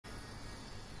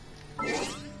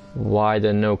Why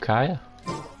the no Kaya?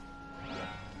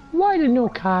 Why the no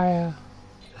Kaya?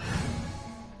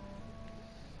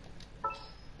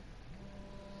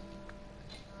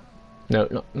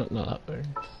 No, not that word.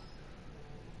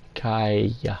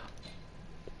 Kaya.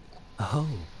 Oh,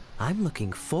 I'm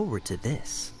looking forward to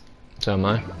this. So am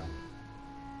I.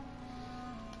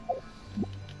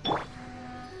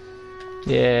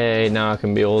 Yay, now I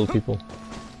can be old people.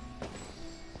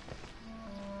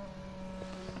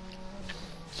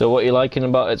 So what are you liking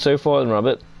about it so far then,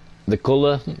 Rabbit? The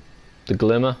colour, the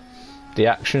glimmer, the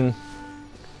action,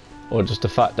 or just the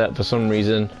fact that for some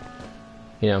reason,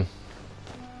 you know,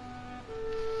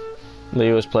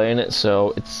 Leo was playing it,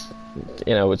 so it's,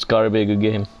 you know, it's gotta be a good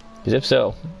game. Because if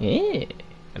so, yeah,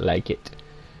 I like it.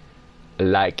 I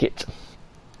like it.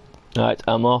 Alright,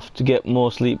 I'm off to get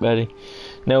more sleep ready.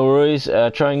 No worries,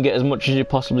 try and get as much as you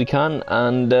possibly can,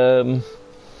 and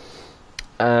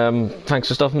thanks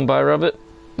for stopping by, Rabbit.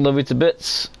 Love you to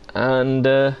bits, and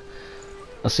I'll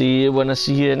see you when I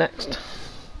see you next.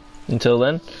 Until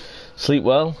then, sleep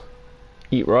well,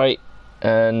 eat right,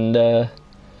 and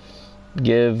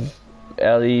give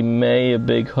Ellie May a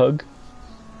big hug.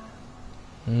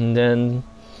 And then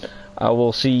I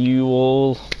will see you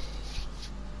all,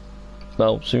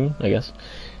 well, soon, I guess.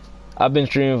 I've been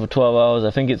streaming for 12 hours.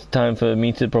 I think it's time for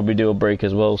me to probably do a break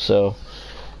as well, so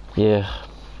yeah.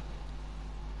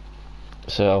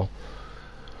 So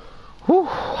whew.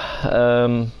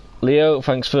 Leo,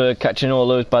 thanks for catching all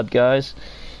those bad guys.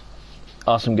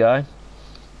 Awesome guy.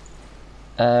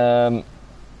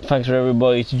 Thanks for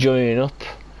everybody to joining up.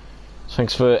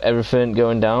 Thanks for everything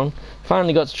going down.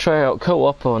 Finally got to try out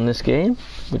co-op on this game,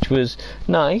 which was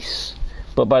nice,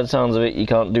 but by the sounds of it you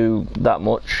can't do that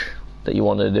much that you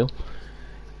wanted to do.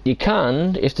 You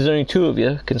can, if there's only 2 of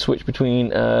you, can switch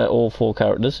between all 4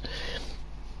 characters.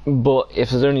 But if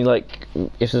there's only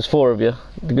if there's 4 of you,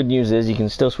 the good news is you can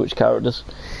still switch characters.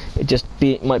 It just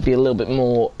might be a little bit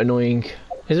more annoying.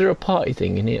 Is there a party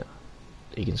thing in here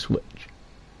that you can switch?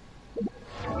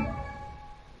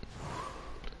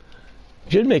 You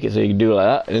should make it so you can do it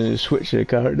like that and then switch to the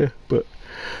character, but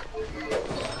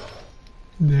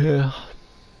yeah.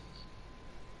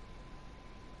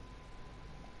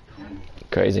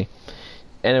 Crazy.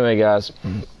 Anyway, guys,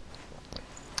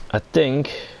 I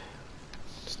think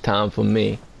it's time for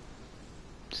me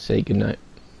to say goodnight.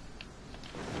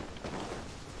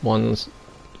 Let's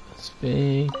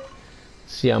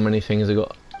see how many things I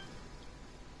got.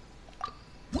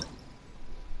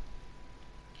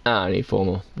 I need 4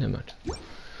 more. Never mind.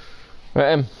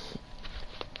 Right,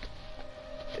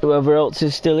 whoever else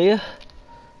is still here,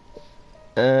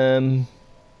 I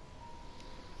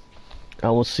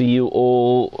will see you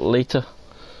all later.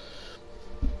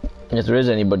 If there is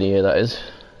anybody here, that is.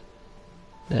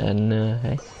 Then,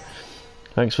 hey.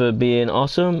 Thanks for being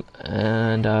awesome,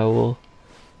 and I will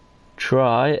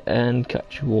try and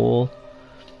catch you all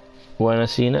when I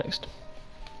see you next.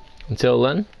 Until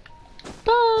then,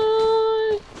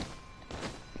 bye!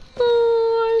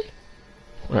 Bye!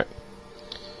 Right.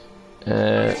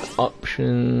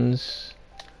 Options.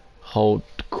 Hold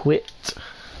quit.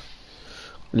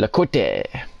 La quite.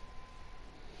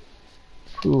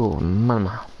 Ooh,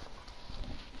 mama.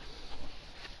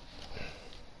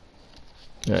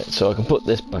 Right, so I can put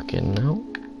this back in now.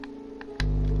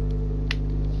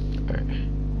 Alright.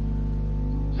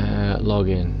 Log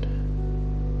in.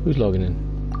 Who's logging in?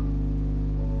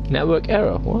 Network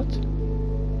error, what?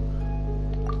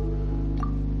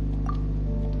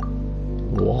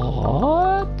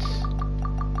 What?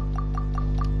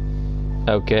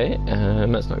 Okay,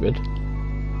 that's not good.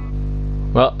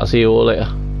 Well, I'll see you all later.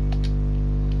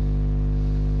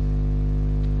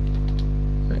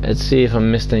 Let's see if I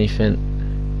missed anything.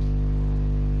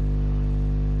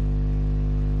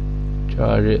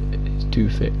 Charger is too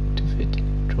fit to fit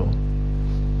in control.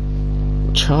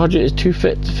 Charger is too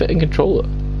fit to fit in controller.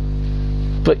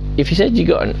 But if you said you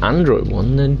got an Android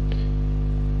one, then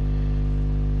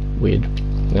weird.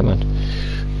 Never mind.